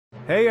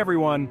Hey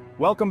everyone,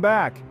 welcome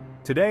back!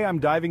 Today I'm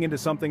diving into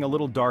something a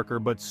little darker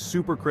but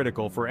super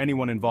critical for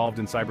anyone involved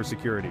in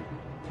cybersecurity.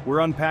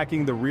 We're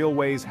unpacking the real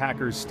ways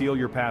hackers steal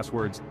your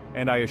passwords,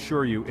 and I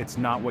assure you it's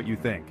not what you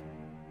think.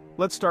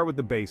 Let's start with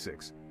the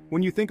basics.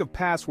 When you think of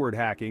password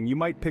hacking, you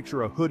might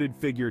picture a hooded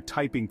figure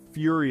typing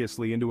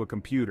furiously into a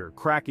computer,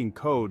 cracking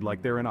code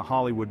like they're in a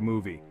Hollywood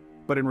movie.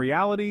 But in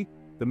reality,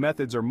 the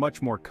methods are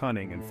much more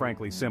cunning and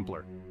frankly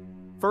simpler.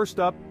 First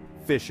up,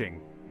 phishing.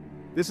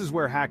 This is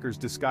where hackers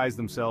disguise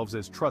themselves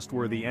as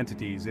trustworthy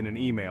entities in an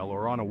email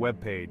or on a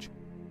web page.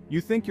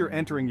 You think you're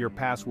entering your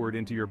password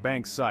into your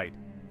bank's site,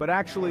 but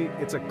actually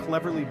it's a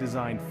cleverly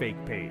designed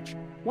fake page.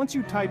 Once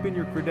you type in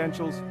your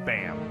credentials,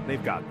 bam,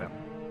 they've got them.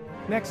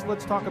 Next,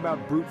 let's talk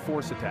about brute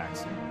force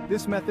attacks.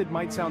 This method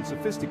might sound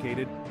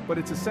sophisticated, but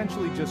it's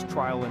essentially just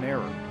trial and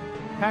error.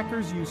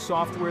 Hackers use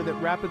software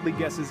that rapidly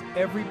guesses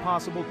every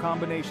possible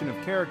combination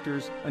of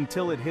characters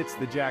until it hits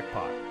the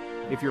jackpot.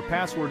 If your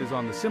password is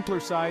on the simpler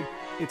side,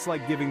 it's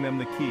like giving them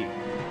the key.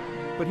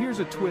 But here's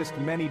a twist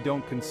many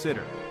don't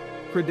consider: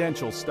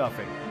 credential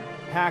stuffing.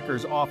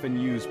 Hackers often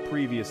use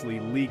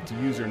previously leaked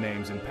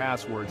usernames and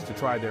passwords to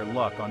try their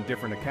luck on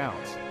different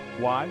accounts.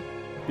 Why?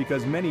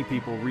 Because many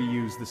people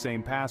reuse the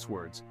same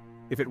passwords.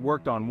 If it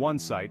worked on one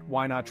site,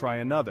 why not try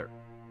another?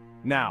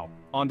 Now,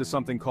 onto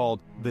something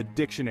called the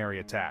dictionary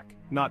attack.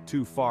 Not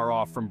too far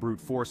off from brute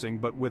forcing,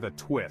 but with a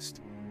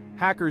twist.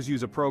 Hackers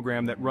use a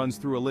program that runs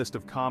through a list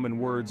of common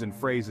words and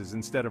phrases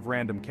instead of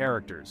random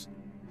characters.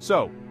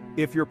 So,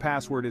 if your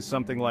password is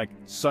something like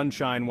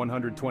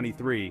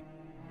Sunshine123,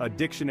 a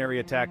dictionary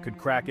attack could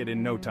crack it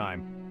in no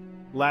time.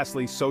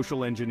 Lastly,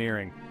 social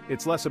engineering.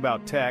 It's less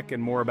about tech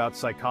and more about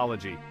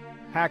psychology.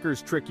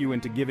 Hackers trick you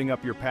into giving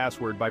up your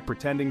password by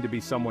pretending to be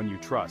someone you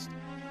trust.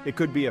 It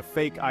could be a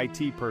fake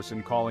IT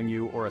person calling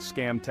you or a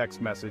scam text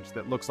message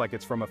that looks like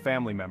it's from a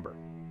family member.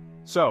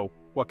 So,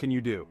 what can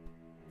you do?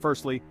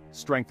 Firstly,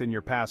 strengthen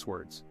your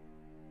passwords.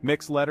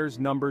 Mix letters,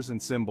 numbers,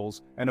 and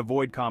symbols, and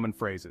avoid common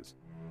phrases.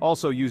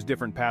 Also use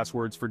different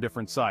passwords for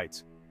different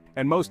sites.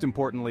 And most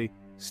importantly,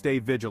 stay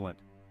vigilant.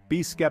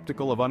 Be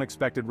skeptical of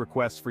unexpected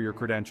requests for your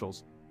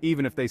credentials,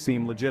 even if they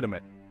seem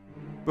legitimate.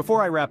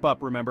 Before I wrap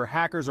up, remember,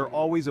 hackers are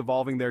always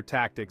evolving their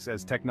tactics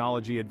as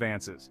technology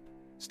advances.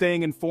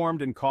 Staying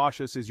informed and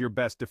cautious is your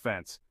best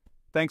defense.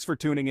 Thanks for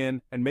tuning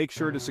in, and make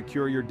sure to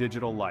secure your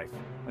digital life.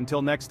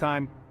 Until next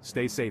time,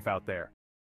 stay safe out there.